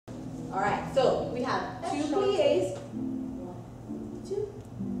have 2 pliés. 1, 2,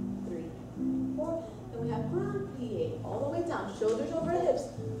 3, 4. Then we have grand plié all the way down, shoulders over hips.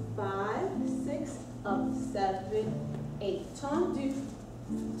 5, 6, up, 7, 8. Tendu,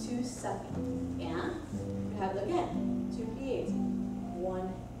 2 seconds. And we have again 2 pliés.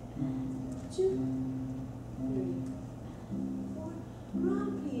 1, 2, 3, 4.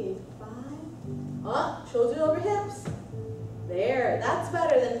 Grand plié. 5. Up, shoulders over hips. There, that's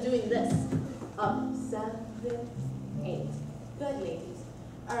better than doing this. Up, 7, 8. Good, ladies.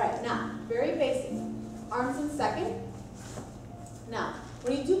 All right, now, very basic. Arms in second. Now,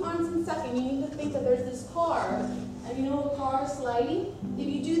 when you do arms in second, you need to think that there's this car, and you know a car sliding? If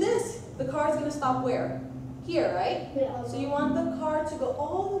you do this, the car is going to stop where? Here, right? So you want the car to go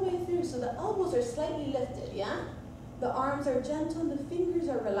all the way through, so the elbows are slightly lifted, yeah? The arms are gentle, the fingers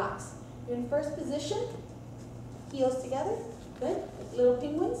are relaxed. You're in first position, heels together, good, little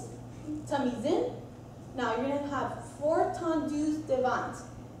penguins, tummies in. Now you're going to have 4 tendus devant,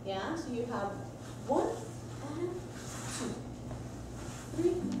 yeah? So you have 1 and 2,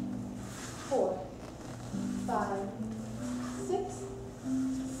 3, 4, 5, 6,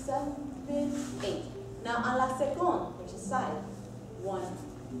 7, 8. Now a la seconde, which is side. 1,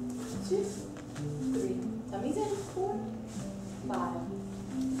 2, 3. Tummies in. 4, 5,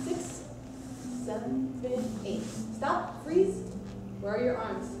 6, 7, 8. Stop. Freeze. Where are your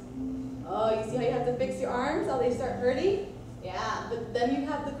arms? Oh, you see how you have to fix your arms? How they start hurting? Yeah, but then you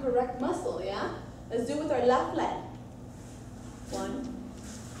have the correct muscle, yeah? Let's do it with our left leg. 1,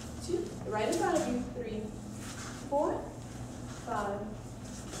 2, right in front of you. 3, 4, 5,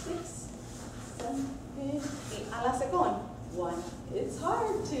 6, 7, 8. A la seconde. 1. It's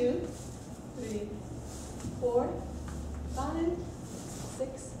hard. 2, 3, 4, 5,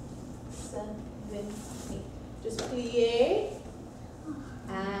 6, 7, 8. Just plie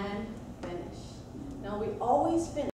and finish. Now we always finish.